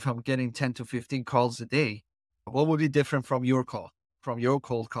from getting 10 to 15 calls a day, what would be different from your call, from your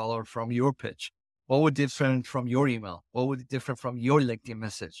cold call, or from your pitch? What would be different from your email? What would be different from your LinkedIn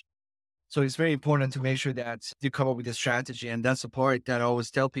message? So it's very important to make sure that you come up with a strategy. And that's the part that I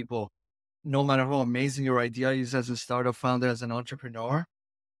always tell people, no matter how amazing your idea is as a startup founder, as an entrepreneur,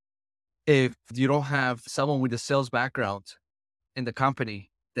 if you don't have someone with a sales background in the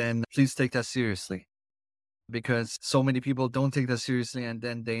company, then please take that seriously, because so many people don't take that seriously. And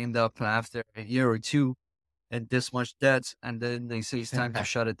then they end up after a year or two in this much debt. And then they say it's time to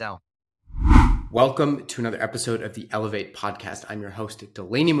shut it down. Welcome to another episode of the Elevate podcast. I'm your host,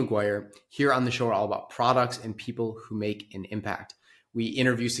 Delaney McGuire. Here on the show are all about products and people who make an impact. We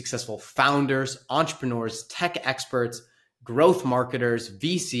interview successful founders, entrepreneurs, tech experts, growth marketers,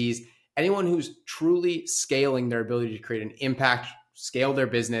 VCs, anyone who's truly scaling their ability to create an impact, scale their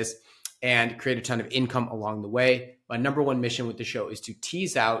business, and create a ton of income along the way. My number one mission with the show is to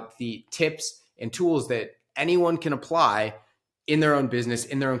tease out the tips and tools that anyone can apply in their own business,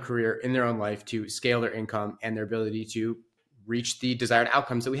 in their own career, in their own life to scale their income and their ability to reach the desired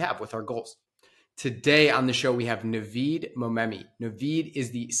outcomes that we have with our goals. Today on the show, we have Navid Momeni. Navid is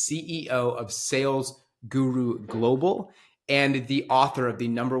the CEO of Sales Guru Global and the author of the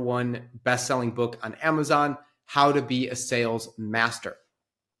number one best-selling book on Amazon, How to Be a Sales Master.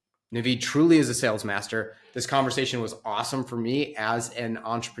 Navid truly is a sales master. This conversation was awesome for me as an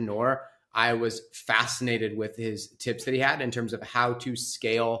entrepreneur. I was fascinated with his tips that he had in terms of how to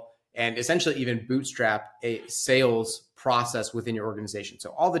scale and essentially even bootstrap a sales process within your organization.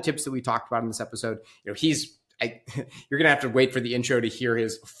 So all the tips that we talked about in this episode, you're going to have to wait for the intro to hear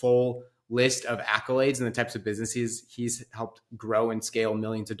his full list of accolades and the types of businesses he's helped grow and scale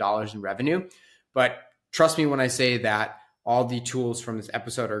millions of dollars in revenue. But trust me when I say that all the tools from this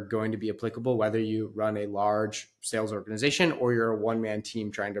episode are going to be applicable, whether you run a large sales organization or you're a one-man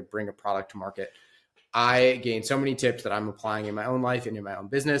team trying to bring a product to market. I gained so many tips that I'm applying in my own life and in my own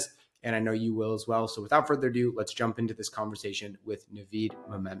business, and I know you will as well. So without further ado, let's jump into this conversation with Navid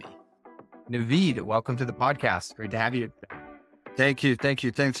Momeni. Navid, welcome to the podcast. Great to have you. Thank you.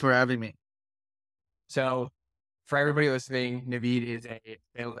 Thanks for having me. So for everybody listening, Navid is a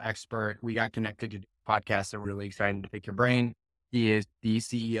sales expert. We got connected to the podcast, so we're really excited to pick your brain. He is the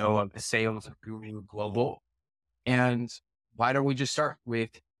CEO of Sales Guru Global. And why don't we just start with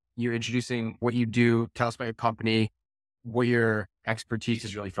you introducing what you do, tell us about your company, what your expertise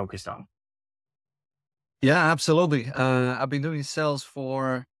is really focused on. Yeah, absolutely. I've been doing sales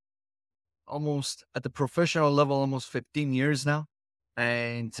for almost at the professional level, almost 15 years now.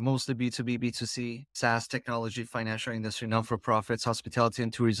 And mostly B2B, B2C, SaaS technology, financial industry, non-for-profits, hospitality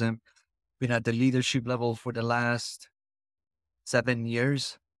and tourism. Been at the leadership level for the last 7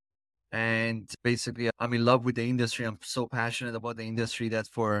 years. And basically, I'm in love with the industry. I'm so passionate about the industry that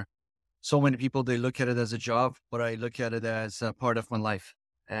for so many people, they look at it as a job, but I look at it as a part of my life.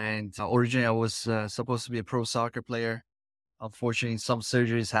 And originally, I was supposed to be a pro soccer player. Unfortunately, some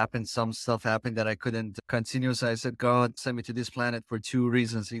surgeries happened, some stuff happened that I couldn't continue. So I said, God sent me to this planet for two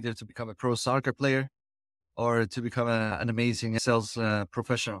reasons, either to become a pro soccer player or to become an amazing sales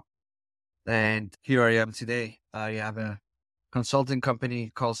professional. And here I am today. I have a consulting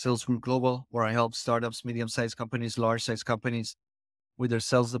company called Sales Guru Global, where I help startups, medium-sized companies, large-sized companies with their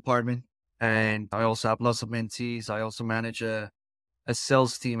sales department. And I also have lots of mentees. I also manage a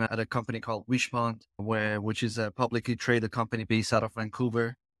sales team at a company called Wishpond, which is a publicly traded company based out of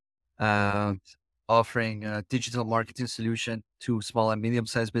Vancouver, offering a digital marketing solution to small and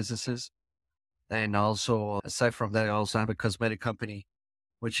medium-sized businesses. And also, aside from that, I also have a cosmetic company,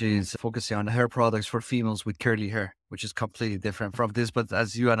 which is focusing on hair products for females with curly hair, which is completely different from this. But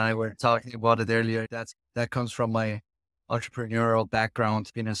as you and I were talking about it earlier, that comes from my entrepreneurial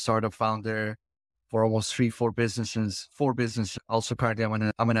background, being a startup founder for almost 4 businesses. Also currently,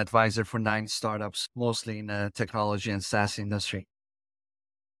 I'm an advisor for 9 startups, mostly in the technology and SaaS industry.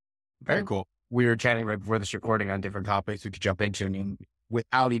 Very cool. We were chatting right before this recording on different topics we could jump into, and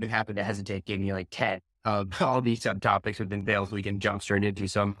without even having to hesitate, giving you like 10 of all these subtopics within sales we can jump straight into.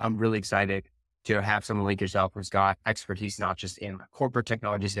 So I'm really excited to have someone like yourself who's got expertise, not just in corporate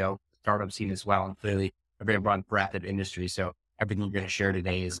technology sales, startup scene as well, and clearly a very broad breadth of industry. So everything you're going to share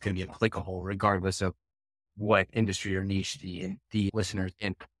today is going to be applicable regardless of what industry or niche the listeners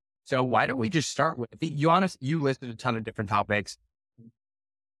in. So why don't we just start with, you listed a ton of different topics.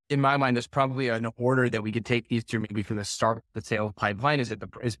 In my mind, there's probably an order that we could take these through, maybe from the start of the sales pipeline. Is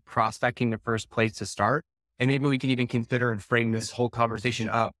prospecting the first place to start? And maybe we can even consider and frame this whole conversation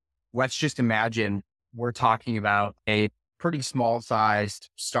up. Let's just imagine we're talking about a pretty small sized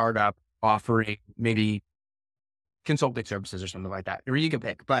startup offering maybe consulting services or something like that, or you can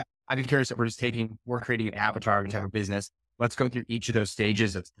pick. But I'd be curious if we're creating an avatar type of business. Let's go through each of those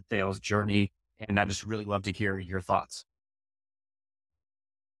stages of the sales journey. And I just really love to hear your thoughts.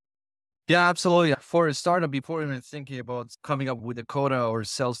 Yeah, absolutely. For a startup, before even thinking about coming up with a quota or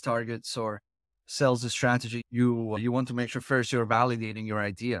sales targets or sales strategy, you want to make sure first you're validating your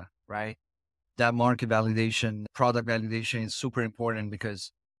idea, right? That market validation, product validation is super important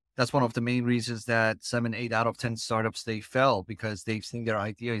because that's one of the main reasons that 7, 8 out of 10 startups, they fail because they think their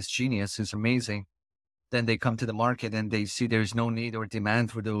idea is genius, is amazing. Then they come to the market and they see there's no need or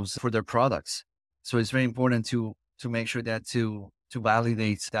demand for their products. So it's very important to make sure that to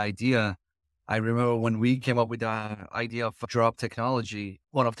validate the idea. I remember when we came up with the idea of drop technology,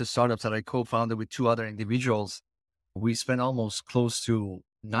 one of the startups that I co-founded with 2 other individuals, we spent almost close to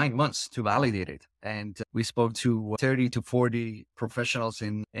 9 months to validate it. And we spoke to 30 to 40 professionals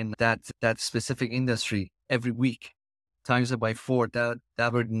in that specific industry every week, times it by 4, that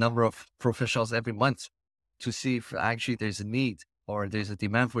were the number of professionals every month to see if actually there's a need or there's a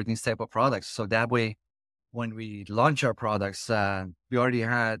demand for these type of products. So that way, when we launch our products, we already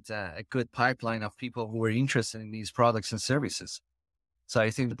had a good pipeline of people who were interested in these products and services. So I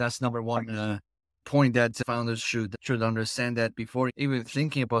think that's number one point that founders should understand, that before even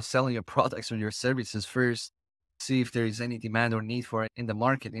thinking about selling your products or your services, first see if there is any demand or need for it in the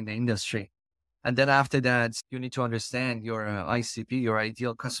market, in the industry. And then after that, you need to understand your ICP, your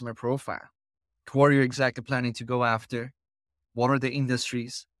ideal customer profile. What are you exactly planning to go after? What are the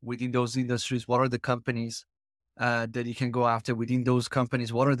industries? Within those industries, what are the companies that you can go after within those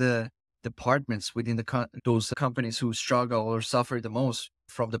companies? What are the departments within those companies who struggle or suffer the most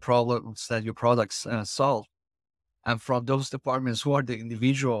from the problems that your products solve? And from those departments, who are the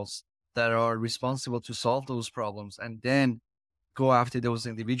individuals that are responsible to solve those problems? And then go after those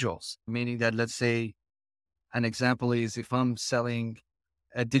individuals. Meaning that, let's say, an example is if I'm selling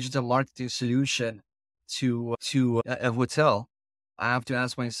a digital marketing solution to a hotel, I have to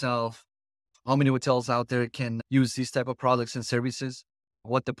ask myself, how many hotels out there can use these type of products and services?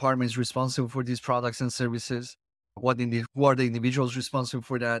 What department is responsible for these products and services? Who are the individuals responsible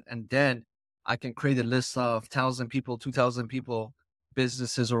for that? And then I can create a list of 1,000 people, 2,000 people,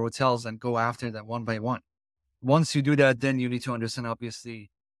 businesses or hotels, and go after them one by one. Once you do that, then you need to understand,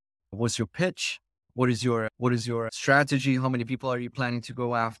 obviously, what's your pitch? What is your strategy? How many people are you planning to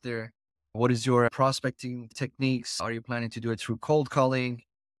go after? What is your prospecting techniques? Are you planning to do it through cold calling,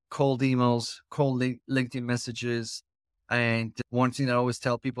 cold emails, LinkedIn messages? And one thing that I always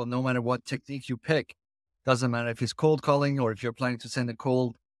tell people, no matter what technique you pick, doesn't matter if it's cold calling or if you're planning to send a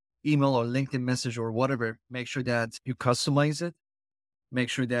cold email or LinkedIn message or whatever, make sure that you customize it. Make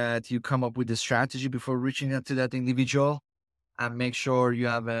sure that you come up with a strategy before reaching out to that individual, and make sure you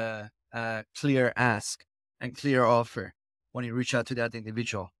have a clear ask and clear offer when you reach out to that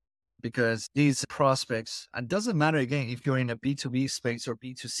individual. Because these prospects, and doesn't matter again if you're in a B2B space or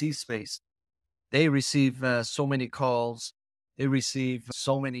B2C space, they receive so many calls, they receive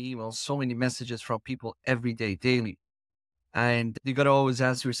so many emails, so many messages from people every day, daily. And you got to always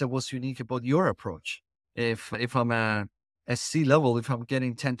ask yourself, what's unique about your approach? If I'm a C level, if I'm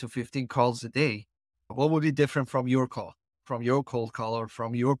getting 10 to 15 calls a day, what would be different from your call, from your cold call, or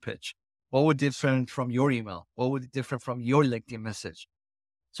from your pitch? What would be different from your email? What would be different from your LinkedIn message?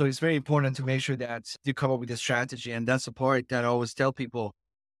 So it's very important to make sure that you come up with a strategy. And that's the part that I always tell people,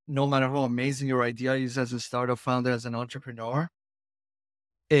 no matter how amazing your idea is as a startup founder, as an entrepreneur,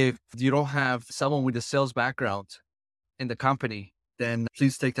 if you don't have someone with a sales background in the company, then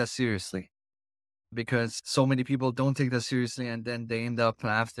please take that seriously, because so many people don't take that seriously. And then they end up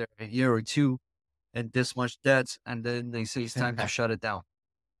after a year or two in this much debt. And then they say it's time to shut it down.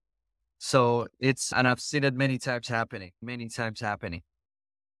 So and I've seen it many times happening.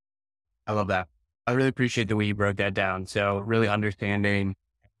 I love that. I really appreciate the way you broke that down. So really understanding,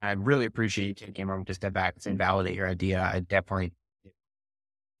 I really appreciate you taking a moment to step back and validate your idea. I definitely,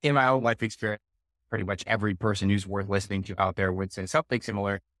 in my own life experience, pretty much every person who's worth listening to out there would say something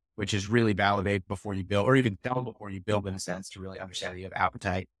similar, which is really validate before you build, or even sell before you build, in a sense, to really understand that you have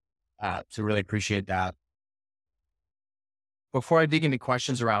appetite. So really appreciate that. Before I dig into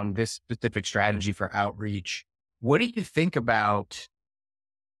questions around this specific strategy for outreach, what do you think about,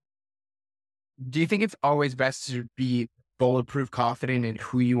 do you think it's always best to be bulletproof confident in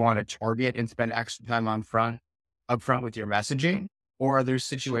who you want to target and spend extra time upfront with your messaging? Or are there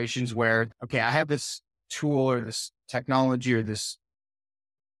situations where, okay, I have this tool or this technology or this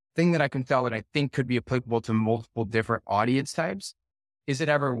thing that I can sell that I think could be applicable to multiple different audience types? Is it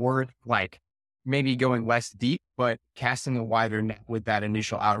ever worth like maybe going less deep, but casting a wider net with that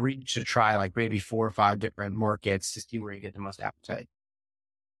initial outreach to try like maybe 4 or 5 different markets to see where you get the most appetite?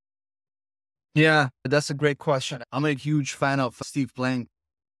 Yeah, that's a great question. I'm a huge fan of Steve Blank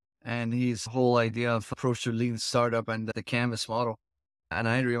and his whole idea of approach to lean startup and the canvas model. And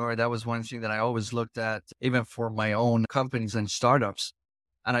I remember that was one thing that I always looked at, even for my own companies and startups.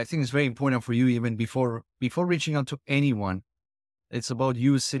 And I think it's very important for you, even before reaching out to anyone. It's about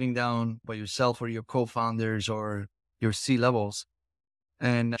you sitting down by yourself or your co-founders or your C levels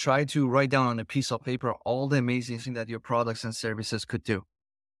and try to write down on a piece of paper all the amazing things that your products and services could do.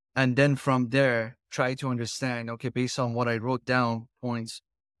 And then from there, try to understand, okay, based on what I wrote down, points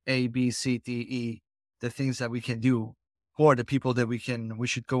A, B, C, D, E, the things that we can do, who are the people that we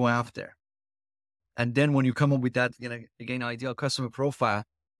should go after. And then when you come up with that, again, ideal customer profile,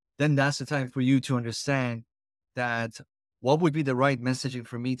 then that's the time for you to understand that what would be the right messaging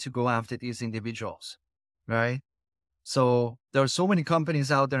for me to go after these individuals, right? So there are so many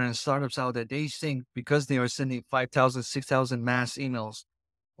companies out there and startups out there, they think because they are sending 5,000, 6,000 mass emails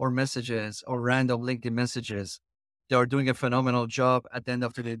or messages or random LinkedIn messages, they are doing a phenomenal job. At the end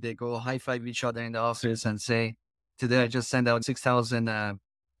of the day, they go high five each other in the office and say, today I just sent out 6,000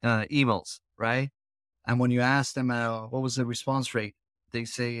 emails, right? And when you ask them, what was the response rate? They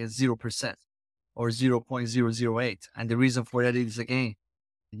say it's 0% or 0.008. And the reason for that is, again,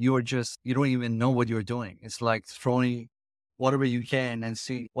 you don't even know what you're doing. It's like throwing whatever you can and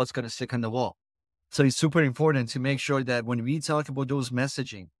see what's going to stick on the wall. So it's super important to make sure that when we talk about those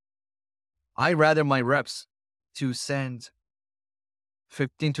messaging, I rather my reps to send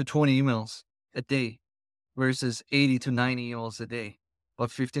 15 to 20 emails a day versus 80 to 90 emails a day,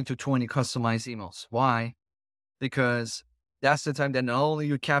 but 15 to 20 customized emails. Why? Because that's the time that not only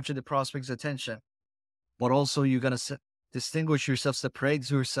you capture the prospect's attention, but also you're going to distinguish yourself, separate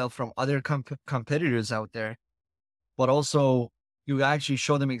yourself from other competitors out there, but also you actually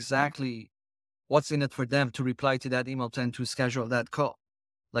show them exactly what's in it for them to reply to that email and to schedule that call.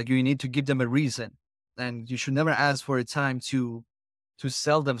 Like you need to give them a reason, and you should never ask for a time to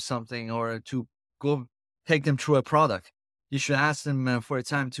sell them something or to go take them through a product. You should ask them for a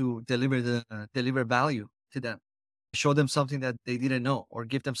time to deliver value to them, show them something that they didn't know, or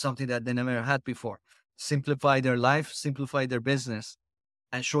give them something that they never had before. Simplify their life, simplify their business,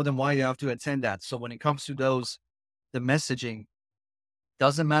 and show them why you have to attend that. So when it comes to the messaging,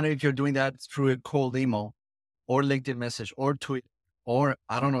 doesn't matter if you're doing that through a cold email or LinkedIn message or tweet or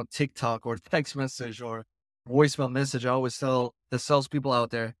I don't know, TikTok or text message or voicemail message. I always tell the salespeople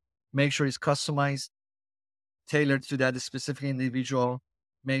out there, make sure it's customized, tailored to that specific individual.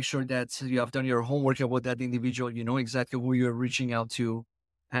 Make sure that you have done your homework about that individual. You know exactly who you're reaching out to,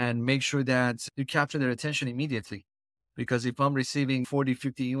 and make sure that you capture their attention immediately. Because if I'm receiving 40,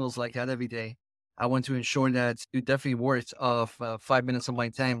 50 emails like that every day, I want to ensure that it's definitely worth of 5 minutes of my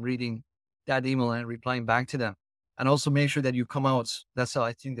time reading that email and replying back to them. And also make sure that you come out. That's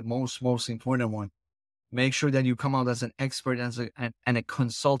I think the most important one. Make sure that you come out as an expert and a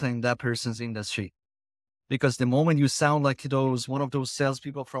consultant in that person's industry. Because the moment you sound like one of those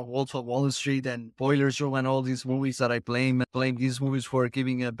salespeople from Wolf of Wall Street and Boilers Room and all these movies that I blame these movies for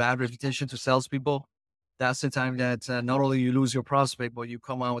giving a bad reputation to salespeople, that's the time that not only you lose your prospect, but you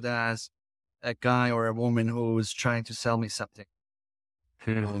come out as a guy or a woman who is trying to sell me something.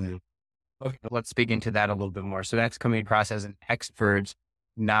 Okay, let's dig into that a little bit more. So that's coming across as an expert,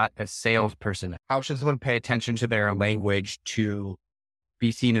 not a salesperson. How should someone pay attention to their language to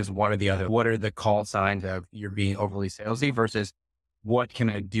be seen as one or the other? What are the call signs of you're being overly salesy versus what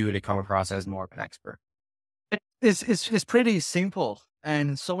can I do to come across as more of an expert? It's pretty simple.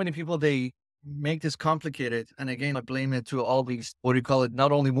 And so many people, they make this complicated. And again, I blame it to all these, what do you call it?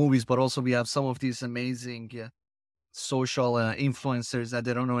 Not only movies, but also we have some of these amazing social influencers that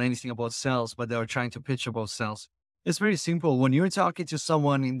they don't know anything about sales, but they are trying to pitch about sales. It's very simple. When you're talking to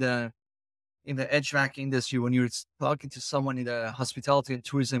someone in the HVAC industry, when you're talking to someone in the hospitality and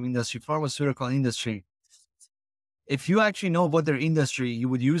tourism industry, pharmaceutical industry, if you actually know about their industry, you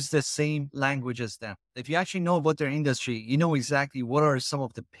would use the same language as them. If you actually know about their industry, you know exactly what are some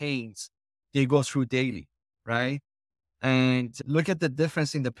of the pains they go through daily, right? And look at the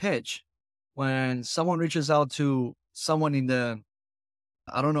difference in the pitch. When someone reaches out to someone in the,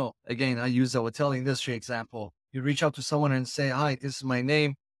 I don't know, again, I use the hotel industry example. You reach out to someone and say, hi, this is my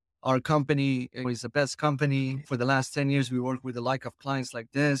name. Our company is the best company. For the last 10 years, we work with the like of clients like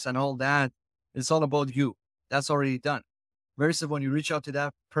this and all that. It's all about you. That's already done. Versus when you reach out to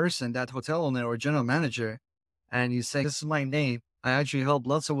that person, that hotel owner or general manager, and you say, this is my name. I actually help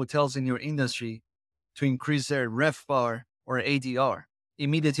lots of hotels in your industry to increase their RevPAR or ADR.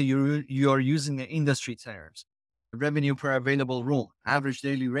 immediately you're using the industry terms, revenue per available room, average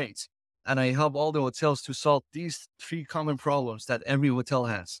daily rates. And I help all the hotels to solve these three common problems that every hotel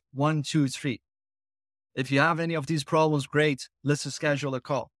has. One, two, three. If you have any of these problems, great. Let's schedule a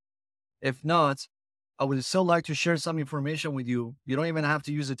call. If not, I would still like to share some information with you. You don't even have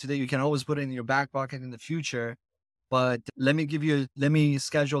to use it today. You can always put it in your back pocket in the future. But let me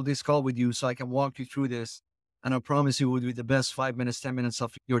schedule this call with you so I can walk you through this. And I promise you it will be the best 5 minutes, 10 minutes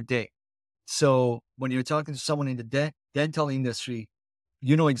of your day. So when you're talking to someone in the dental industry,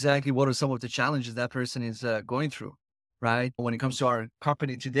 you know exactly what are some of the challenges that person is going through, right? When it comes to our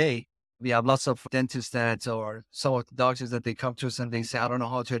company today, we have lots of dentists that, or some of the doctors that they come to us and they say, I don't know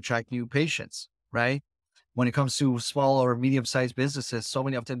how to attract new patients, right? When it comes to small or medium-sized businesses, so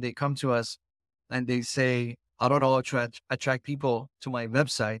many of them, they come to us and they say, I don't know how to attract people to my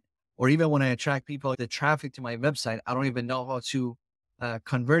website. Or even when I attract people, the traffic to my website, I don't even know how to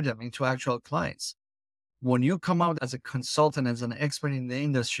convert them into actual clients. When you come out as a consultant, as an expert in the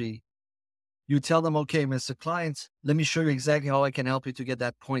industry, you tell them, okay, Mr. Client, let me show you exactly how I can help you to get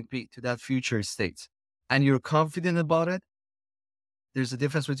that point B, to that future state. And you're confident about it. There's a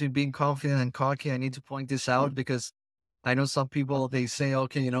difference between being confident and cocky. I need to point this out because I know some people, they say,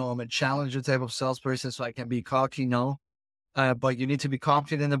 okay, I'm a challenger type of salesperson, so I can be cocky. No, but you need to be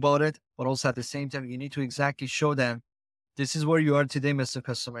confident about it. But also at the same time, you need to exactly show them, this is where you are today, Mr.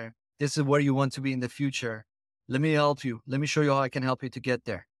 Customer. This is where you want to be in the future. Let me help you. Let me show you how I can help you to get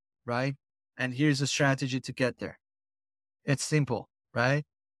there, right? And here's a strategy to get there. It's simple, right?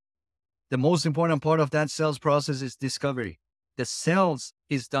 The most important part of that sales process is discovery. The sales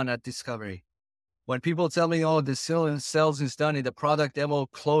is done at discovery. When people tell me, oh, the sales is done in the product demo,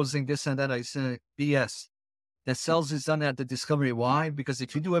 closing, this and that, I say, BS. The sales is done at the discovery. Why? Because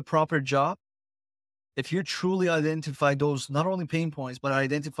if you do a proper job, if you truly identify those, not only pain points, but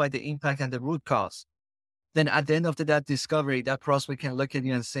identify the impact and the root cause, then at the end of that discovery, that prospect can look at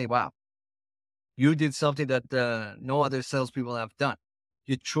you and say, wow, you did something that no other salespeople have done.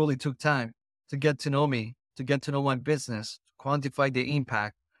 You truly took time to get to know me, to get to know my business, to quantify the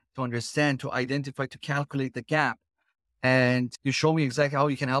impact, to understand, to identify, to calculate the gap. And you show me exactly how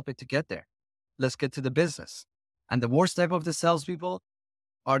you can help it to get there. Let's get to the business. And the worst type of the salespeople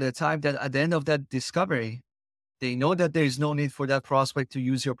are the type that at the end of that discovery, they know that there is no need for that prospect to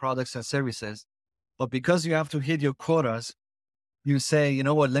use your products and services. But because you have to hit your quotas, you say, you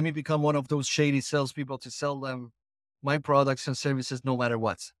know what, let me become one of those shady salespeople to sell them my products and services no matter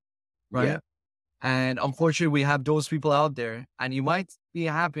what. Right. Yeah. And unfortunately, we have those people out there, and you might be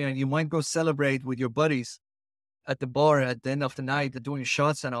happy and you might go celebrate with your buddies at the bar at the end of the night, doing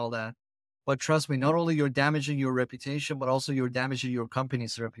shots and all that. But trust me, not only you're damaging your reputation, but also you're damaging your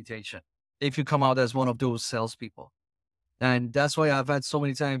company's reputation if you come out as one of those salespeople. And that's why I've had so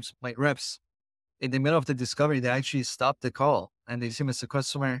many times my reps in the middle of the discovery, they actually stop the call and they say, Mr.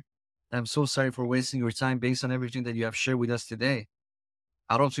 Customer, I'm so sorry for wasting your time based on everything that you have shared with us today.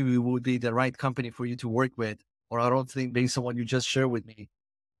 I don't think we would be the right company for you to work with, or I don't think based on what you just shared with me,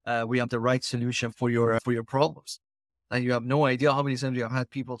 we have the right solution for your problems. And you have no idea how many times you have had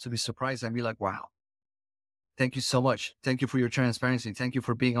people to be surprised and be like, wow, thank you so much. Thank you for your transparency. Thank you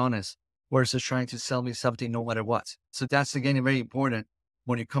for being honest versus trying to sell me something no matter what. So that's again very important.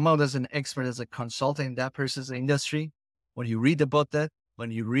 When you come out as an expert, as a consultant in that person's industry, when you read about that,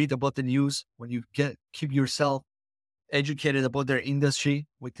 when you read about the news, when you keep yourself educated about their industry,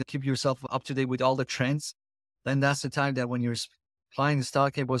 keep yourself up to date with all the trends, then that's the time that when you're applying is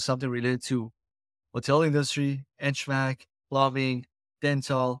talking about something related to hotel industry, HVAC, plumbing,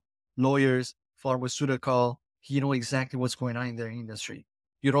 dental, lawyers, pharmaceutical, you know exactly what's going on in their industry.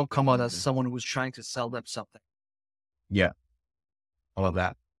 You don't come out as someone who's trying to sell them something. Yeah. I love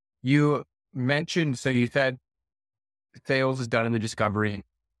that. You mentioned, so you said sales is done in the discovery.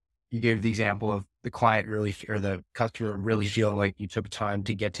 You gave the example of the client really, or the customer really feel like you took time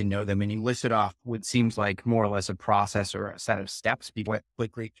to get to know them, and you listed off what seems like more or less a process or a set of steps. People went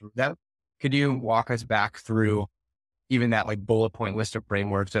quickly through that. Could you walk us back through even that like bullet point list of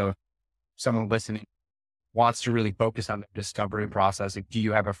framework? So someone listening wants to really focus on the discovery process. Like, do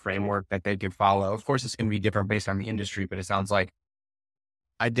you have a framework that they could follow? Of course, it's going to be different based on the industry, but it sounds like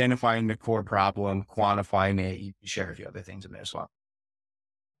identifying the core problem, quantifying it. You can share a few other things in there as well.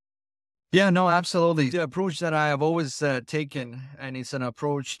 Yeah, no, absolutely. The approach that I have always taken, and it's an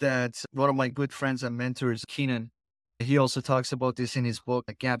approach that one of my good friends and mentors, Keenan, he also talks about this in his book,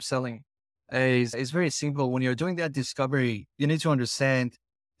 Gap Selling, is very simple. When you're doing that discovery, you need to understand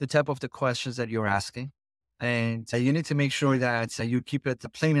the type of the questions that you're asking. And you need to make sure that you keep it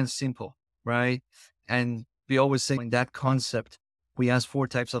plain and simple, right? And we always say in that concept, we ask 4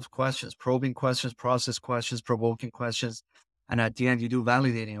 types of questions: probing questions, process questions, provoking questions. And at the end, you do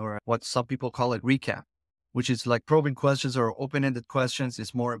validating, or what some people call it recap, which is like probing questions or open-ended questions.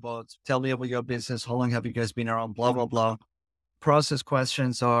 It's more about, tell me about your business. How long have you guys been around? Blah, blah, blah. Process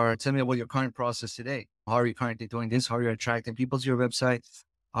questions are, tell me about your current process today. How are you currently doing this? How are you attracting people to your website?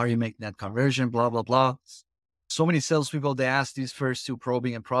 How are you making that conversion? Blah, blah, blah. So many salespeople, they ask these first 2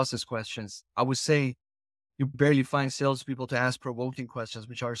 probing and process questions. I would say you barely find salespeople to ask provoking questions,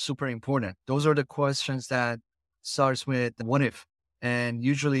 which are super important. Those are the questions that starts with what if. And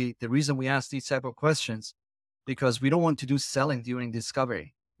usually the reason we ask these type of questions, because we don't want to do selling during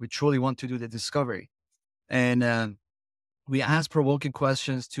discovery. We truly want to do the discovery. And we ask provoking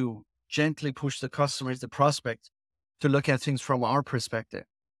questions to gently push the customers, the prospect, to look at things from our perspective.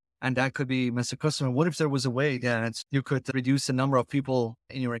 And that could be, Mr. Customer, what if there was a way that you could reduce the number of people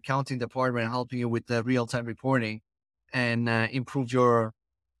in your accounting department helping you with the real-time reporting and improve your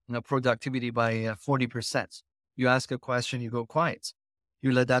productivity by 40%? You ask a question, you go quiet.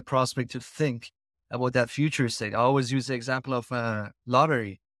 You let that prospect to think about that future state. I always use the example of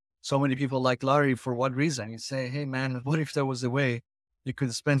lottery. So many people like lottery for what reason? You say, hey man, what if there was a way you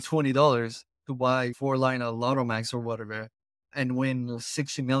could spend $20 to buy 4 line of Lotto Max or whatever and win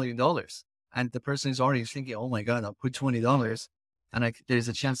 $60 million? And the person is already thinking, oh my God, I'll put $20 and there's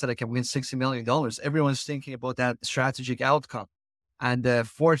a chance that I can win $60 million. Everyone's thinking about that strategic outcome. And the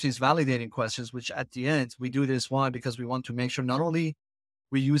 4th is validating questions, which at the end, we do this. Why? Because we want to make sure not only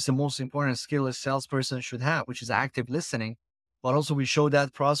we use the most important skill a salesperson should have, which is active listening, but also we show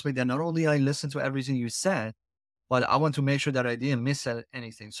that prospect that not only I listen to everything you said, but I want to make sure that I didn't miss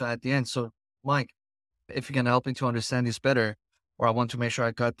anything. So at the end, so Mike, if you can help me to understand this better, or I want to make sure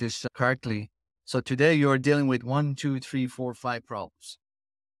I got this correctly. So today you're dealing with 1, 2, 3, 4, 5 problems.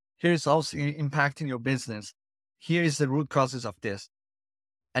 Here's also impacting your business. Here is the root causes of this.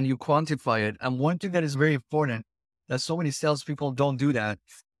 And you quantify it. And one thing that is very important that so many salespeople don't do that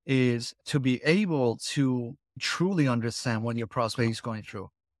is to be able to truly understand what your prospect is going through.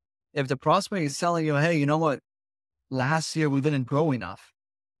 If the prospect is telling you, hey, you know what? Last year we didn't grow enough.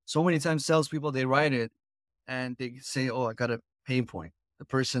 So many times salespeople, they write it and they say, oh, I got a pain point. The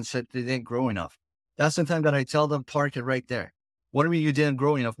person said they didn't grow enough. That's the time that I tell them, park it right there. What do you mean you didn't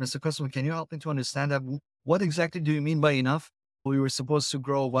grow enough? Mr. Customer, can you help me to understand that? What exactly do you mean by enough? We were supposed to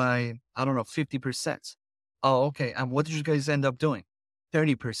grow by, I don't know, 50%. Oh, okay. And what did you guys end up doing?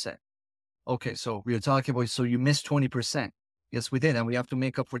 30%. Okay. So we are talking about, so you missed 20%. Yes, we did. And we have to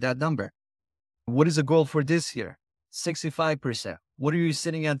make up for that number. What is the goal for this year? 65%. What are you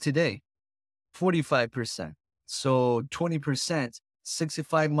sitting at today? 45%. So 20%,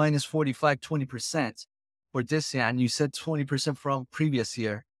 65 minus 45, 20% for this year. And you said 20% from previous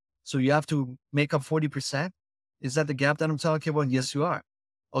year. So you have to make up 40%. Is that the gap that I'm talking about? Yes, you are.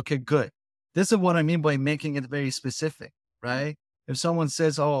 Okay, good. This is what I mean by making it very specific, right? If someone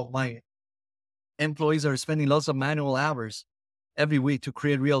says, oh, my employees are spending lots of manual hours every week to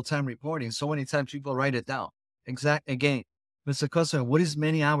create real-time reporting, so many times people write it down. Again, Mr. Customer, what is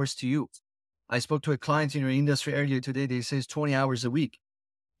many hours to you? I spoke to a client in your industry earlier today. They say it's 20 hours a week.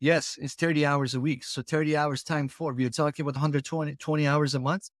 Yes, it's 30 hours a week. So 30 hours times 4. We are talking about 120 hours a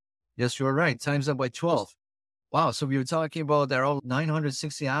month. Yes, you're right. Times that by 12. Wow. So we were talking about they're all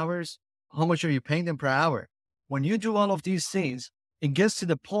 960 hours. How much are you paying them per hour? When you do all of these things, it gets to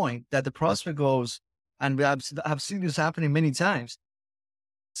the point that the prospect goes, and I've seen this happening many times.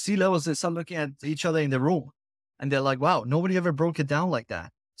 C-levels, they start looking at each other in the room and they're like, wow, nobody ever broke it down like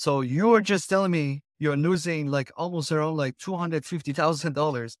that. So you're just telling me you're losing like almost around like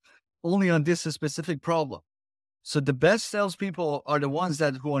 $250,000 only on this specific problem. So the best salespeople are the ones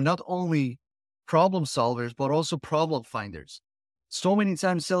who are not only problem solvers, but also problem finders. So many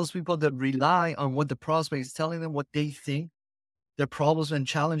times salespeople that rely on what the prospect is telling them, what they think their problems and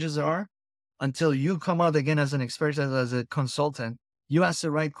challenges are, until you come out again as an expert, as a consultant, you ask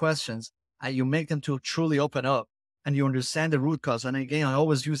the right questions and you make them to truly open up and you understand the root cause. And again, I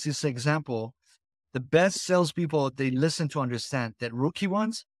always use this example. The best salespeople, they listen to understand. That rookie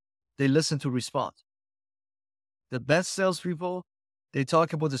ones, they listen to respond. The best salespeople, they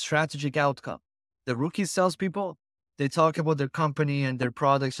talk about the strategic outcome. The rookie salespeople, they talk about their company and their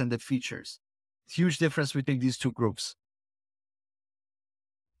products and the features. Huge difference between these two groups.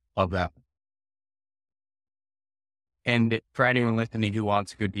 Love that. And for anyone listening who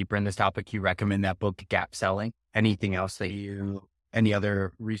wants to go deeper in this topic, you recommend that book, Gap Selling. Anything else any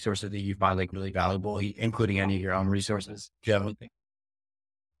other resources that you find like really valuable, including any of your own resources? Generally?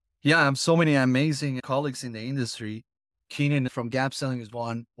 Yeah, I have so many amazing colleagues in the industry. Keenan from Gap Selling is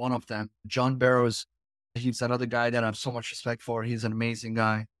one of them. John Barrows He's another guy that I have so much respect for. He's an amazing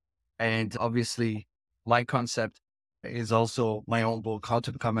guy. And obviously, my concept is also my own book, How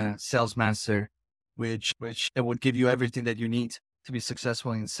to Become a Sales Master, which it would give you everything that you need to be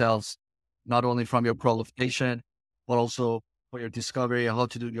successful in sales, not only from your qualification, but also for your discovery, how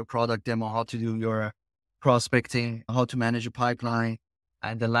to do your product demo, how to do your prospecting, how to manage a pipeline.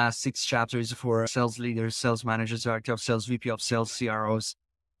 And the last 6 chapters for sales leaders, sales managers, director of sales, VP of sales, CROs,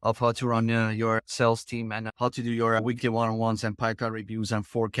 of how to run your sales team and how to do your weekly one-on-ones and pipeline reviews and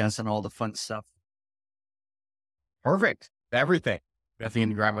forecasts and all the fun stuff. Perfect. Everything. Definitely going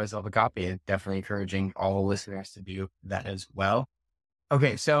to grab myself a copy, and definitely encouraging all the listeners to do that as well.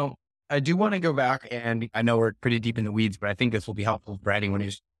 Okay. So I do want to go back, and I know we're pretty deep in the weeds, but I think this will be helpful for anyone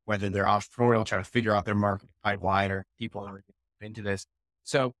who's, whether they're entrepreneurial, trying to figure out their market pipeline, or people who are into this.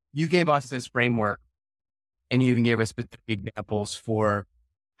 So you gave us this framework, and you even gave us specific examples for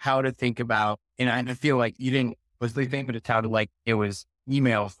how to think about, and I feel like you didn't explicitly think, but it sounded like it was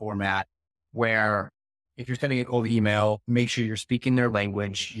email format, where if you're sending a cold email, make sure you're speaking their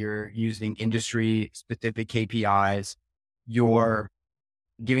language, you're using industry specific KPIs, you're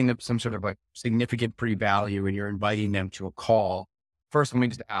giving them some sort of like significant pre-value, and you're inviting them to a call. First, let me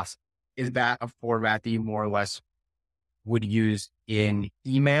just ask, is that a format that you more or less would use in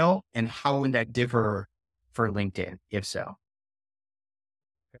email, and how would that differ for LinkedIn, if so?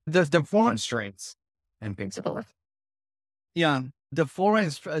 The format strengths and things like that. Yeah, the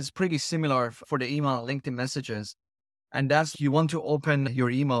format is pretty similar for the email and LinkedIn messages. And that's, you want to open your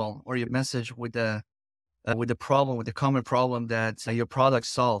email or your message with the problem, with the common problem that your product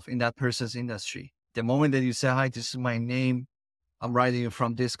solve in that person's industry. The moment that you say, hi, this is my name, I'm writing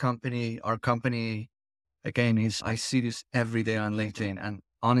from this company, our company, again, I see this every day on LinkedIn. And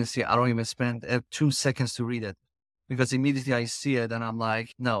honestly, I don't even spend 2 seconds to read it, because immediately I see it and I'm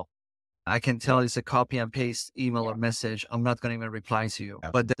like, no, I can tell it's a copy and paste email or message. I'm not going to even reply to you.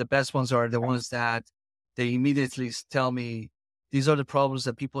 But the best ones are the ones that they immediately tell me, these are the problems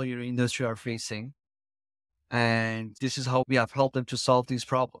that people in your industry are facing. And this is how we have helped them to solve these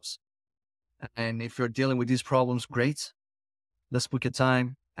problems. And if you're dealing with these problems, great. Let's book a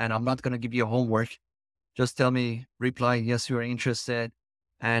time. And I'm not going to give you homework. Just tell me, reply, yes, you're interested.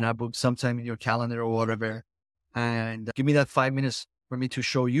 And I book sometime in your calendar or whatever. And give me that 5 minutes for me to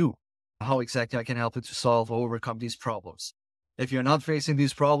show you how exactly I can help you to solve or overcome these problems. If you're not facing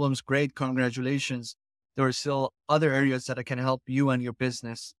these problems, great, congratulations. There are still other areas that I can help you and your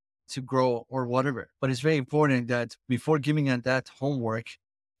business to grow or whatever. But it's very important that before giving that homework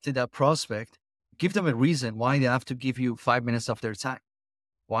to that prospect, give them a reason why they have to give you 5 minutes of their time,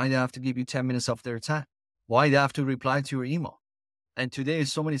 why they have to give you 10 minutes of their time, why they have to reply to your email. And today,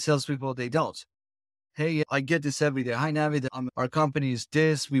 so many salespeople, they don't. Hey, I get this every day. Hi, Navid. Our company is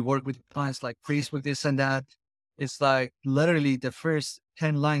this. We work with clients like Facebook, this and that. It's like literally the first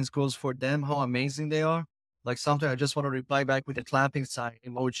 10 lines goes for them, how amazing they are. Like sometimes I just want to reply back with a clapping sign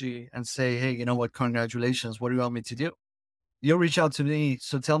emoji and say, hey, you know what? Congratulations. What do you want me to do? You'll reach out to me.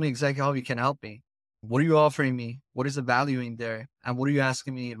 So tell me exactly how you can help me. What are you offering me? What is the value in there? And what are you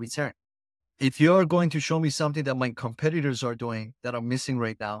asking me in return? If you're going to show me something that my competitors are doing that I'm missing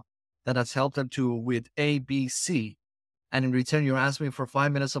right now, that has helped them to with A, B, C, and in return, you're asking me for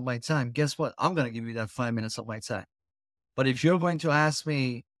 5 minutes of my time, guess what? I'm going to give you that 5 minutes of my time. But if you're going to ask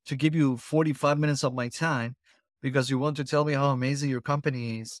me to give you 45 minutes of my time because you want to tell me how amazing your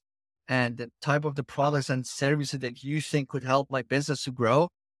company is and the type of the products and services that you think could help my business to grow,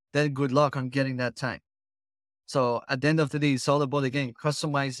 then good luck on getting that time. So at the end of the day, it's all about, again,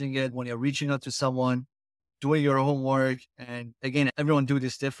 customizing it when you're reaching out to someone, doing your homework. And again, everyone do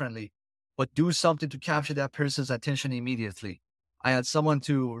this differently, but do something to capture that person's attention immediately. I had someone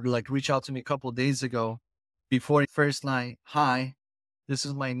to like reach out to me a couple of days ago before first line, hi, this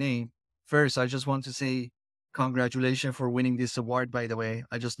is my name. First, I just want to say congratulations for winning this award, by the way.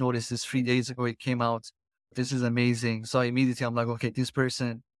 I just noticed this 3 days ago, it came out. This is amazing. So immediately I'm like, okay, this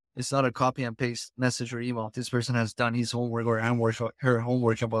person, it's not a copy and paste message or email. This person has done his homework or her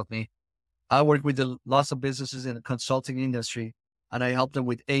homework about me. I work with lots of businesses in the consulting industry, and I help them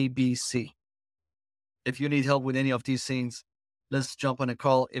with A, B, C. If you need help with any of these things, let's jump on a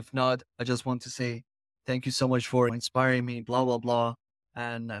call. If not, I just want to say thank you so much for inspiring me, blah, blah, blah.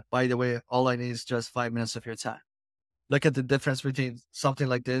 And by the way, all I need is just 5 minutes of your time. Look at the difference between something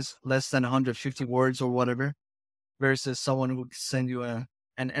like this, less than 150 words or whatever, versus someone who send you an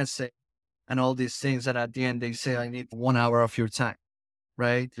essay and all these things that at the end they say, I need 1 hour of your time.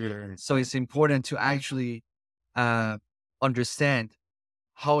 Right? Yeah. So it's important to actually understand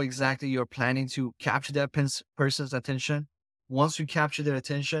how exactly you're planning to capture that person's attention. Once you capture their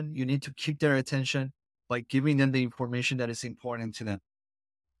attention, you need to keep their attention by giving them the information that is important to them,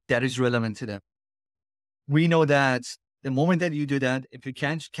 that is relevant to them. We know that the moment that you do that, if you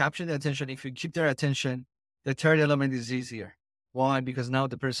can't capture the attention, if you keep their attention, the third element is easier. Why? Because now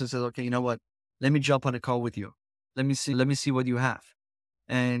the person says, okay, you know what? Let me jump on a call with you. Let me see what you have.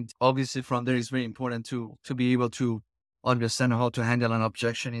 And obviously from there, it's very important to be able to understand how to handle an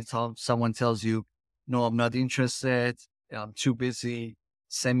objection. If someone tells you, no, I'm not interested, I'm too busy,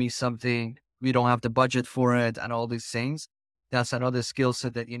 send me something, we don't have the budget for it, and all these things. That's another skill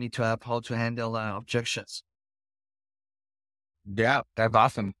set that you need to have, how to handle objections. Yeah, that's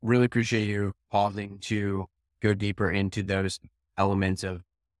awesome. Really appreciate you pausing to go deeper into those elements of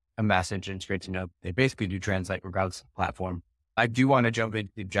a message. And it's great to know they basically do translate regardless of the platform. I do want to jump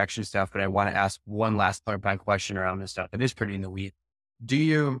into the objection stuff, but I want to ask one last clarifying question around this stuff. It is pretty in the weeds.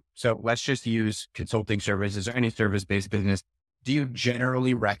 So let's just use consulting services or any service-based business. Do you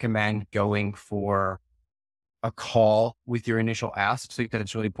generally recommend going for a call with your initial ask? So you think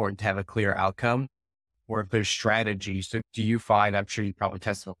it's really important to have a clear outcome, or if there's strategy. So do you find, I'm sure you probably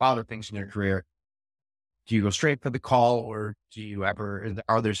tested a lot of things in your career, do you go straight for the call, or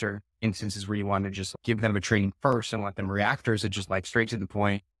are there certain instances where you want to just give them a training first and let them react, or is it just like straight to the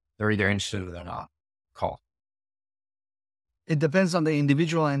point? They're either interested or they're not. Call. It depends on the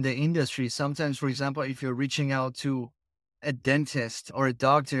individual and the industry. Sometimes, for example, if you're reaching out to a dentist or a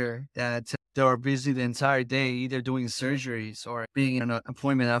doctor that they are busy the entire day, either doing surgeries or being in an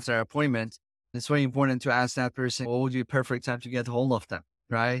appointment after appointment, it's very important to ask that person, what would be a perfect time to get hold of them,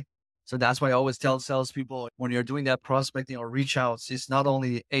 right? So that's why I always tell salespeople, when you're doing that prospecting or reach outs, it's not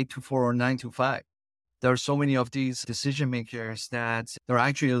only 8 to 4 or 9 to 5. There are so many of these decision makers that they're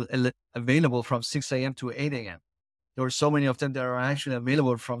actually available from 6 a.m. to 8 a.m. There are so many of them that are actually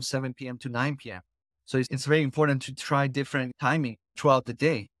available from 7 p.m. to 9 p.m. So it's very important to try different timing throughout the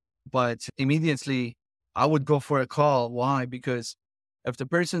day. But immediately, I would go for a call. Why? Because if the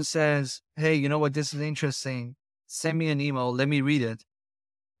person says, hey, you know what, this is interesting, send me an email, let me read it.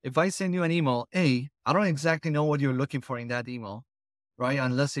 If I send you an email, A, I don't exactly know what you're looking for in that email, right?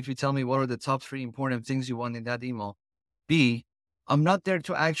 Unless if you tell me what are the top 3 important things you want in that email. B, I'm not there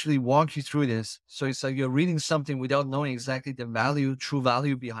to actually walk you through this. So it's like you're reading something without knowing exactly the true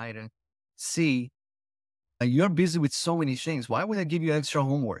value behind it. C, you're busy with so many things. Why would I give you extra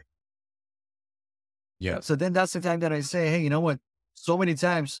homework? Yeah. So then that's the time that I say, hey, you know what? So many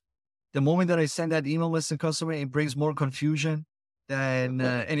times, the moment that I send that email list to customer, it brings more confusion than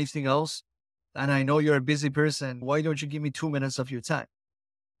anything else. And I know you're a busy person. Why don't you give me 2 minutes of your time?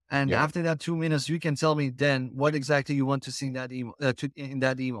 And after that 2 minutes, you can tell me then what exactly you want to see in that email. In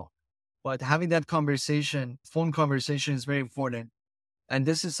that email. But having that conversation, phone conversation, is very important. And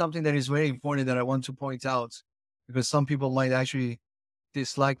this is something that is very important that I want to point out, because some people might actually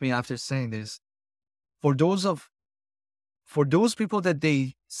dislike me after saying this. For those people that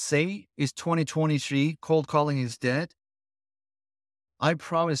they say is 2023, cold calling is dead, I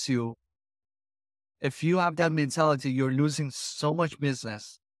promise you, if you have that mentality, you're losing so much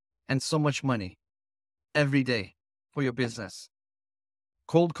business and so much money every day for your business.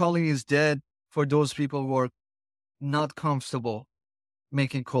 Cold calling is dead for those people who are not comfortable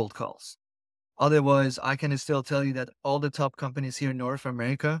making cold calls. Otherwise, I can still tell you that all the top companies here in North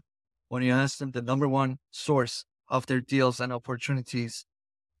America, when you ask them the number one source of their deals and opportunities,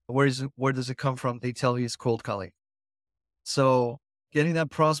 where does it come from? They tell you it's cold calling. So getting that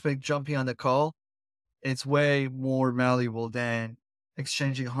prospect jumping on the call, it's way more valuable than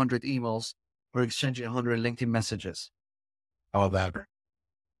exchanging 100 emails or exchanging 100 LinkedIn messages. All that.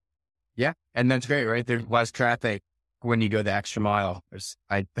 Yeah. And that's great, right? There's less traffic when you go the extra mile. There's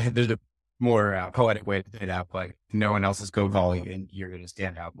a more poetic way to say that, like no one else is cold calling and you're going to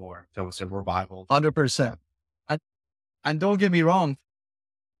stand out more. So it's a revival. 100%. And don't get me wrong,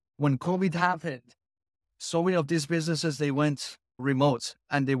 when COVID happened, so many of these businesses, they went remote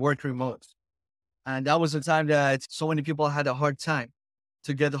and they worked remote. And that was the time that so many people had a hard time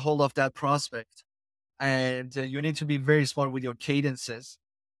to get a hold of that prospect. And you need to be very smart with your cadences.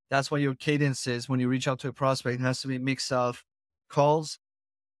 That's why your cadences, when you reach out to a prospect, it has to be a mix of calls,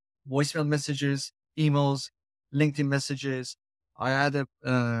 voicemail messages, emails, LinkedIn messages. I had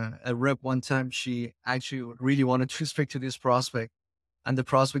a rep one time. She actually really wanted to speak to this prospect, and the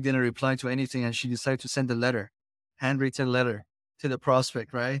prospect didn't reply to anything. And she decided to send a letter, handwritten letter to the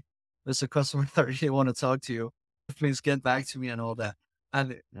prospect, right? There's a customer that really want to talk to you. Please get back to me and all that.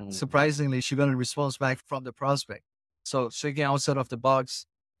 And surprisingly, she got a response back from the prospect. So thinking outside of the box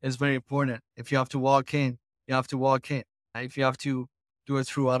is very important. If you have to walk in, you have to walk in. If you have to do it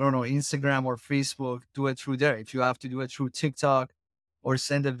through, I don't know, Instagram or Facebook, do it through there. If you have to do it through TikTok or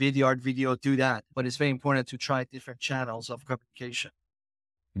send a art video, do that. But it's very important to try different channels of communication.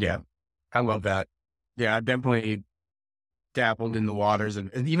 Yeah. I love that. Yeah. I've definitely dabbled in the waters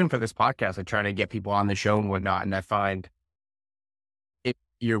and even for this podcast, I try to get people on the show and whatnot. And I find if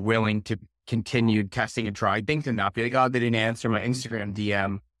you're willing to continue testing and try things and not be like, oh, they didn't answer my Instagram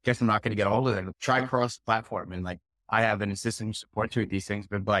DM. Guess I'm not going to get a hold of them. Try cross platform. And like, I have an assistant who supports me with these things,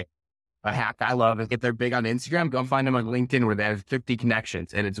 but like a hack I love is if they're big on Instagram, go find them on LinkedIn where they have 50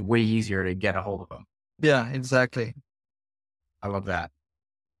 connections and it's way easier to get a hold of them. Yeah, exactly. I love that.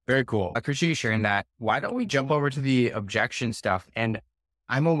 Very cool. I appreciate you sharing that. Why don't we jump over to the objection stuff? And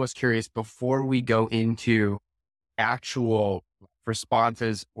I'm almost curious before we go into actual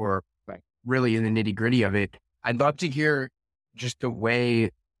responses or like really in the nitty gritty of it, I'd love to hear just the way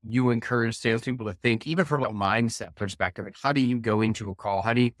you encourage salespeople to think, even from a mindset perspective. Like how do you go into a call?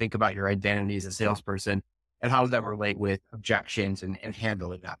 How do you think about your identity as a salesperson? And how does that relate with objections and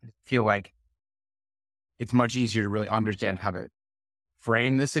handling that? I feel like it's much easier to really understand how to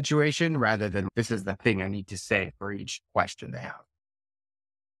frame the situation rather than this is the thing I need to say for each question they have.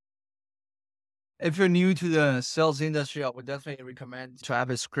 If you're new to the sales industry, I would definitely recommend to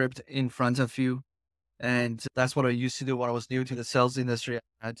have a script in front of you. And that's what I used to do when I was new to the sales industry.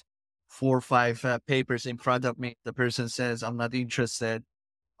 I had 4 or 5 papers in front of me. The person says, I'm not interested.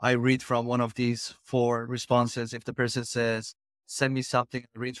 I read from one of these 4 responses. If the person says, send me something,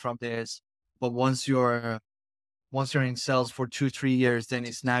 I read from this. But once you're in sales for 2, 3 years, then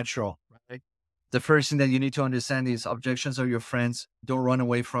it's natural, right? The first thing that you need to understand is objections are your friends. Don't run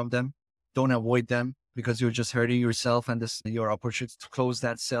away from them. Don't avoid them because you're just hurting yourself and your opportunity to close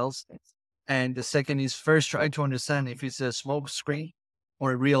that sales. And the second is first try to understand if it's a smoke screen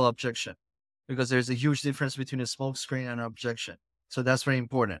or a real objection, because there's a huge difference between a smoke screen and an objection. So that's very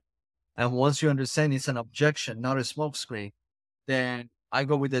important. And once you understand it's an objection, not a smoke screen, then I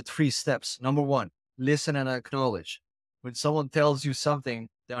go with the 3 steps. Number 1, listen and acknowledge. When someone tells you something,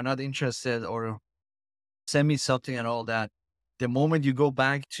 they are not interested or send me something and all that, the moment you go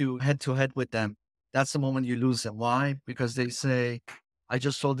back to head with them, that's the moment you lose them. Why? Because they say, I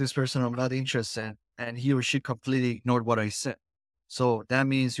just told this person I'm not interested, and he or she completely ignored what I said. So that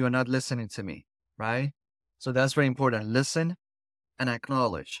means you are not listening to me, right? So that's very important. Listen and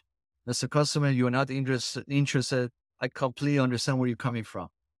acknowledge. As a customer, you are not interested. I completely understand where you're coming from.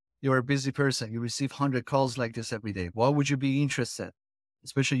 You're a busy person. You receive 100 calls like this every day. Why would you be interested?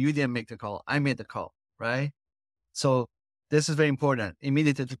 Especially you didn't make the call. I made the call, right? So this is very important.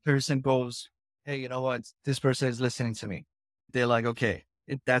 Immediately the person goes, hey, you know what? This person is listening to me. They're like, okay,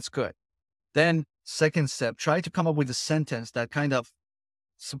 that's good. Then second step, try to come up with a sentence that kind of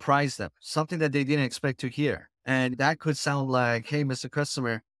surprised them, something that they didn't expect to hear. And that could sound like, hey, Mr.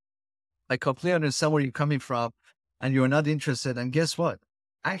 Customer, I completely understand where you're coming from and you're not interested. And guess what?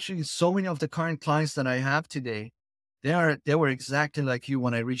 Actually, so many of the current clients that I have today, they were exactly like you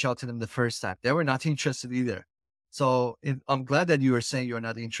when I reached out to them the first time. They were not interested either. So I'm glad that you are saying you're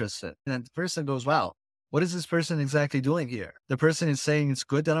not interested. And the person goes, wow, what is this person exactly doing here? The person is saying it's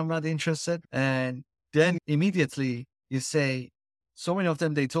good that I'm not interested. And then immediately you say, so many of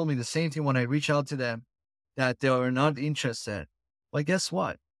them, they told me the same thing when I reached out to them, that they were not interested. Well, guess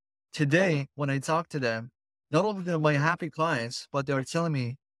what? Today, when I talk to them, not only are my happy clients, but they are telling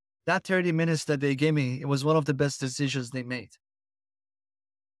me that 30 minutes that they gave me, it was one of the best decisions they made.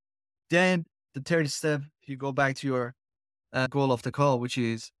 Then the third step, you go back to your goal of the call, which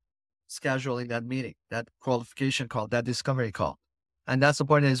is scheduling that meeting, that qualification call, that discovery call. And that's the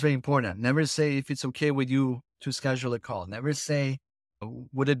part that is very important. Never say if it's okay with you to schedule a call. Never say,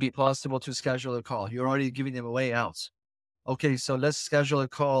 would it be possible to schedule a call? You're already giving them a way out. Okay, so let's schedule a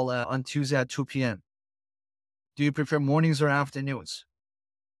call on Tuesday at 2 p.m. Do you prefer mornings or afternoons?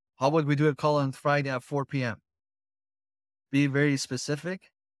 How about we do a call on Friday at 4 p.m.? Be very specific,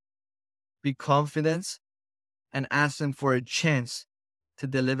 be confident, and ask them for a chance to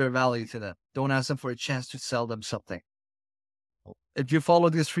deliver value to them. Don't ask them for a chance to sell them something. If you follow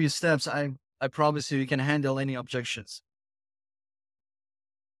these 3 steps, I promise you can handle any objections.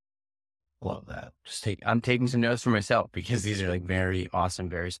 Love that. I'm taking some notes for myself because these are like very awesome,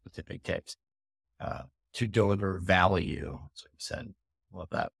 very specific tips to deliver value. That's what you said. Love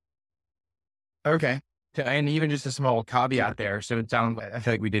that. Okay. And even just a small caveat there. So it sounds like, I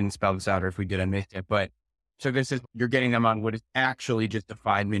feel like we didn't spell this out, or if we did, I missed it. But so this is, you're getting them on what is actually just a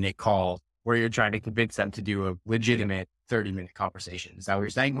 5-minute call where you're trying to convince them to do a legitimate 30-minute conversation. Is that what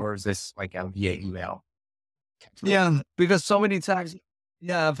you're saying? Or is this like a via email? Yeah, because so many times,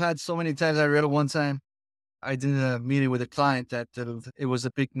 I've had so many times. I read it one time. I did a meeting with a client that it was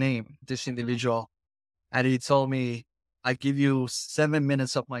a big name, this individual. And he told me, I give you 7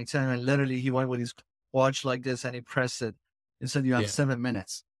 minutes of my time. And literally he went with his watch like this and he pressed it. He said, you have Yeah. 7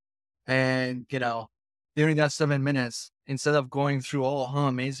 minutes. And, during that 7 minutes, instead of going through, oh, how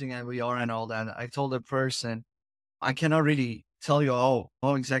amazing and we are and all that, I told the person, I cannot really tell you,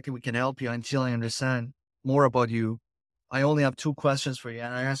 how exactly we can help you until I understand more about you. I only have 2 questions for you.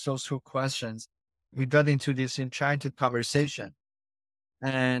 And I asked those 2 questions. We got into this enchanted conversation.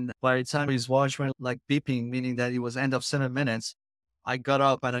 And by the time his watch went like beeping, meaning that it was end of 7 minutes, I got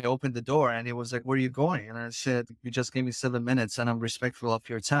up and I opened the door and he was like, where are you going? And I said, you just gave me 7 minutes and I'm respectful of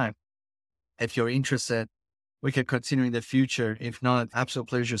your time. If you're interested, we can continue in the future. If not, absolute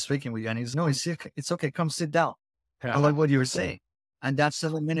pleasure speaking with you. And he's, no, it's okay. Come sit down. I like what you were saying. And that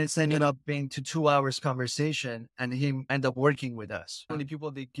 7 minutes ended up being to 2 hours conversation and him end up working with us. Many people,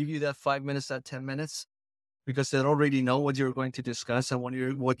 they give you that 5 minutes, that 10 minutes because they already know what you're going to discuss and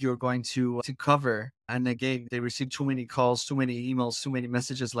what you're going to cover. And again, they receive too many calls, too many emails, too many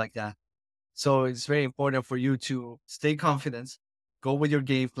messages like that. So it's very important for you to stay confident, go with your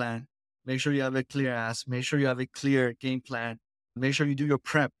game plan, make sure you have a clear ask, make sure you have a clear game plan, make sure you do your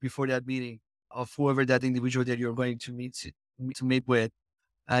prep before that meeting of whoever that individual that you're going to meet with.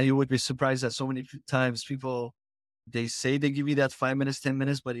 And you would be surprised that so many times people, they say they give you that 5 minutes, 10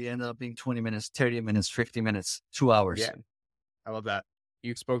 minutes, but it ended up being 20 minutes, 30 minutes, 50 minutes, 2 hours. Yeah. I love that.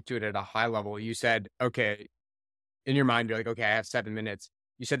 You spoke to it at a high level. You said, okay, in your mind, you're like, okay, I have 7 minutes.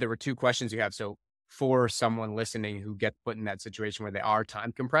 You said there were 2 questions you have. So for someone listening who gets put in that situation where they are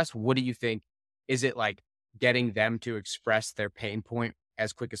time compressed, what do you think? Is it like getting them to express their pain point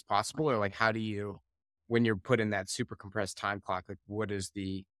as quick as possible? Or like, how do you, when you're put in that super compressed time clock, like what is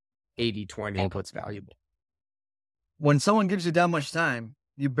the 80/20 inputs valuable? When someone gives you that much time,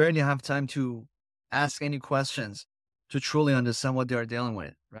 you barely have time to ask any questions to truly understand what they are dealing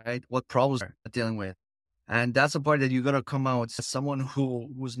with, right? What problems they're dealing with. And that's the part that you got to come out as someone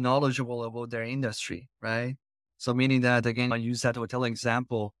who's knowledgeable about their industry, right? So meaning that, again, I use that hotel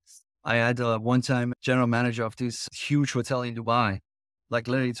example. I had one time general manager of this huge hotel in Dubai, like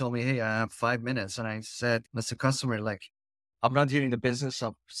literally told me, hey, I have 5 minutes. And I said, Mr. Customer, like, I'm not here in the business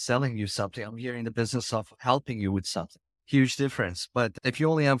of selling you something. I'm here in the business of helping you with something. Huge difference. But if you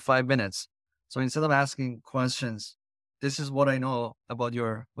only have 5 minutes, so instead of asking questions, this is what I know about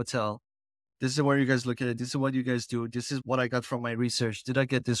your hotel. This is where you guys look at it. This is what you guys do. This is what I got from my research. Did I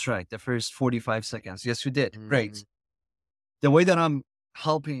get this right? The first 45 seconds. Yes, you did. Great. The way that I'm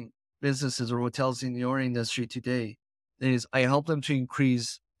helping businesses or hotels in your industry today is I help them to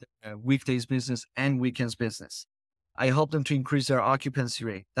increase weekdays business and weekends business. I help them to increase their occupancy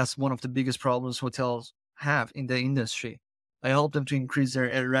rate. That's one of the biggest problems hotels have in the industry. I help them to increase their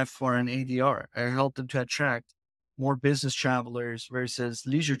RevPAR and ADR. I help them to attract more business travelers versus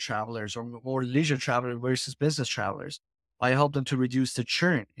leisure travelers, or more leisure travelers versus business travelers. I help them to reduce the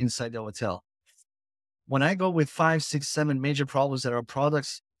churn inside the hotel. When I go with 5, 6, 7 major problems that our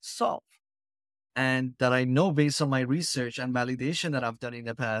products solve, and that I know based on my research and validation that I've done in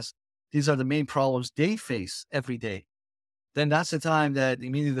the past, these are the main problems they face every day. Then that's the time that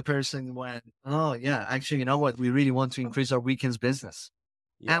immediately the person went, oh yeah, actually, you know what? We really want to increase our weekends business.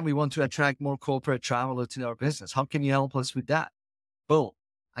 Yeah. And we want to attract more corporate travelers to our business. How can you help us with that? Boom.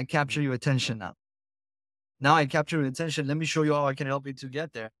 I capture your attention now. Now I capture your attention. Let me show you how I can help you to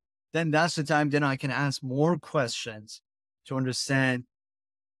get there. Then that's the time then I can ask more questions to understand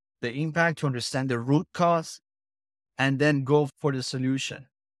the impact, to understand the root cause, and then go for the solution,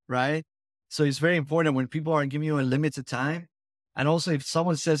 right? So it's very important when people are giving you a limited time. And also if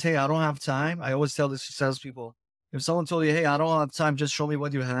someone says, hey, I don't have time, I always tell this to salespeople, if someone told you, hey, I don't have time, just show me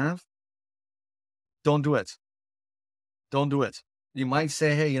what you have, don't do it. Don't do it. You might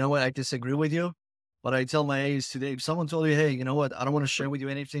say, hey, you know what? I disagree with you. But I tell my A's today, if someone told you, hey, you know what? I don't want to share with you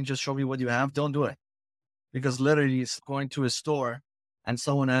anything. Just show me what you have. Don't do it. Because literally it's going to a store and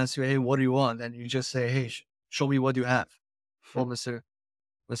someone asks you, hey, what do you want? And you just say, hey, show me what you have. Well, Mr.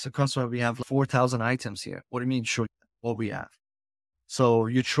 Customer, we have 4,000 items here. What do you mean, show what we have? So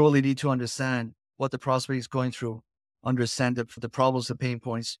you truly need to understand what the prospect is going through, understand the problems, the pain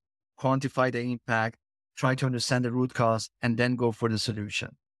points, quantify the impact, try to understand the root cause, and then go for the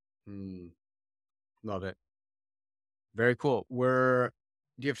solution. Love it. Very cool. Do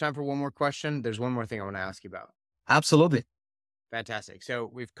you have time for one more question? There's one more thing I want to ask you about. Absolutely. Fantastic. So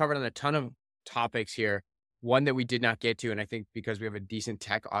we've covered on a ton of topics here. One that we did not get to, and I think because we have a decent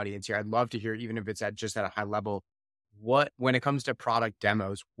tech audience here, I'd love to hear, even if it's just at a high level, when it comes to product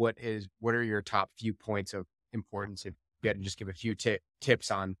demos, what are your top few points of importance? If you had to just give a few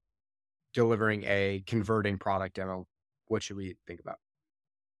tips on delivering a converting product demo, what should we think about?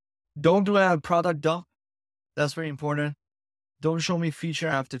 Don't do a product dump. That's very important. Don't show me feature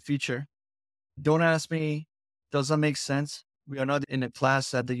after feature. Don't ask me, does that make sense? We are not in a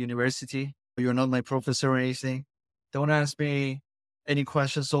class at the university. You're not my professor or anything. Don't ask me any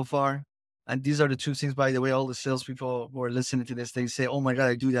questions so far. And these are the two things, by the way, all the salespeople who are listening to this, they say, oh my God,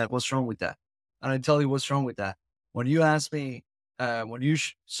 I do that. What's wrong with that? And I tell you what's wrong with that. When you ask me,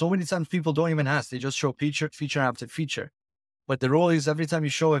 so many times people don't even ask, they just show feature after feature. But the rule is every time you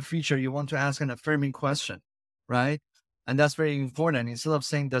show a feature, you want to ask an affirming question, right? And that's very important. Instead of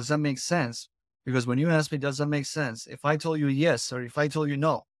saying, does that make sense? Because when you ask me, does that make sense? If I told you yes, or if I told you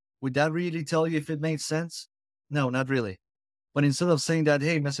no, would that really tell you if it made sense? No, not really. But instead of saying that,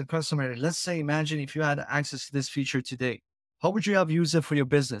 hey, Mr. Customer, let's say, imagine if you had access to this feature today, how would you have used it for your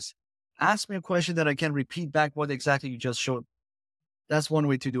business? Ask me a question that I can repeat back what exactly you just showed. That's one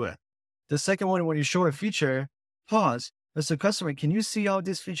way to do it. The second one, when you show a feature, pause. Mr. Customer, can you see how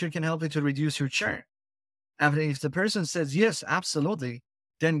this feature can help you to reduce your churn? And if the person says, yes, absolutely,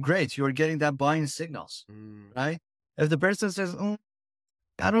 then great. You're getting that buying signals, right? If the person says,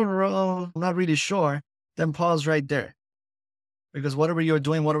 I don't know, I'm not really sure, then pause right there. Because whatever you're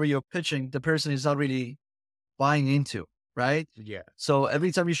doing, whatever you're pitching, the person is not really buying into, right? Yeah. So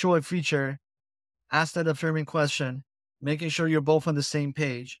every time you show a feature, ask that affirming question, making sure you're both on the same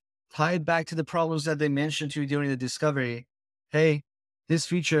page, tie it back to the problems that they mentioned to you during the discovery. Hey, this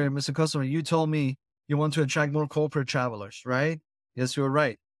feature, Mr. Customer, you told me you want to attract more corporate travelers, right? Yes, you're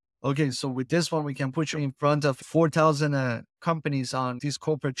right. Okay, so with this one, we can put you in front of 4,000 companies on these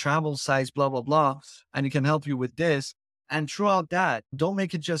corporate travel sites, blah, blah, blah, and it can help you with this. And throughout that, don't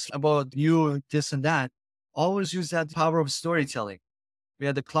make it just about you, this and that. Always use that power of storytelling. We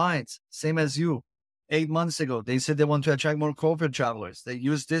had the clients, same as you. 8 months ago, they said they want to attract more corporate travelers. They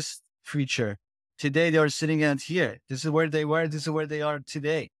use this feature. Today, they are sitting at here. This is where they were. This is where they are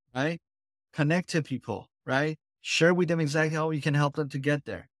today, right? Connect to people, right? Share with them exactly how you can help them to get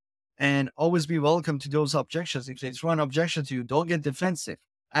there. And always be welcome to those objections. If they throw an objection to you, don't get defensive.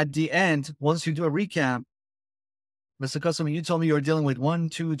 At the end, once you do a recap, Mr. Customer, you told me you're dealing with 1,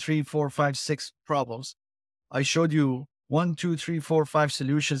 2, 3, 4, 5, 6 problems. I showed you 1, 2, 3, 4, 5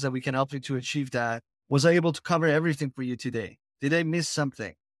 solutions that we can help you to achieve that. Was I able to cover everything for you today? Did I miss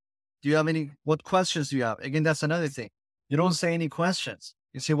something? Do you have what questions do you have? Again, that's another thing. You don't say any questions.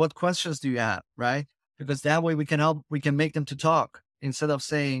 You say, what questions do you have? Right? Because that way we can make them to talk instead of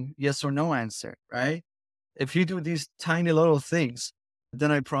saying yes or no answer. Right? If you do these tiny little things,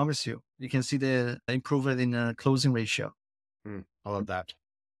 then I promise you, you can see the improvement in closing ratio. I love that.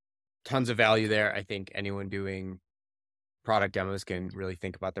 Tons of value there. I think anyone doing product demos can really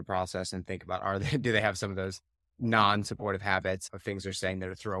think about their process and think about, do they have some of those non-supportive habits of things they're saying that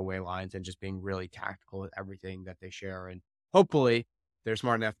are throwaway lines, and just being really tactical with everything that they share. And hopefully they're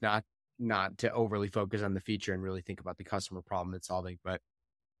smart enough not to overly focus on the feature and really think about the customer problem it's solving. But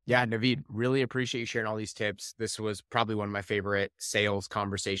yeah, Navid, really appreciate you sharing all these tips. This was probably one of my favorite sales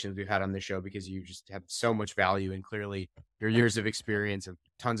conversations we've had on the show, because you just have so much value, and clearly your years of experience of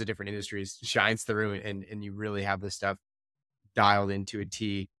tons of different industries shines through, and you really have this stuff dialed into a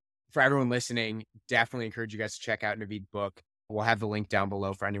T. For everyone listening, definitely encourage you guys to check out Navid's book. We'll have the link down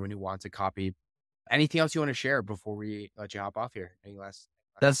below for anyone who wants a copy. Anything else you want to share before we let you hop off here? Any last?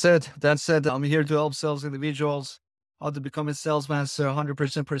 That's it. That's it. I'm here to help sales individuals how to become a sales master.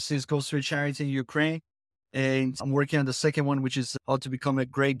 100% proceeds goes to a charity in Ukraine. And I'm working on the second one, which is how to become a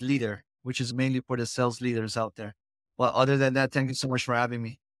great leader, which is mainly for the sales leaders out there. Well, other than that, thank you so much for having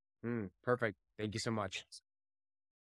me. Perfect. Thank you so much.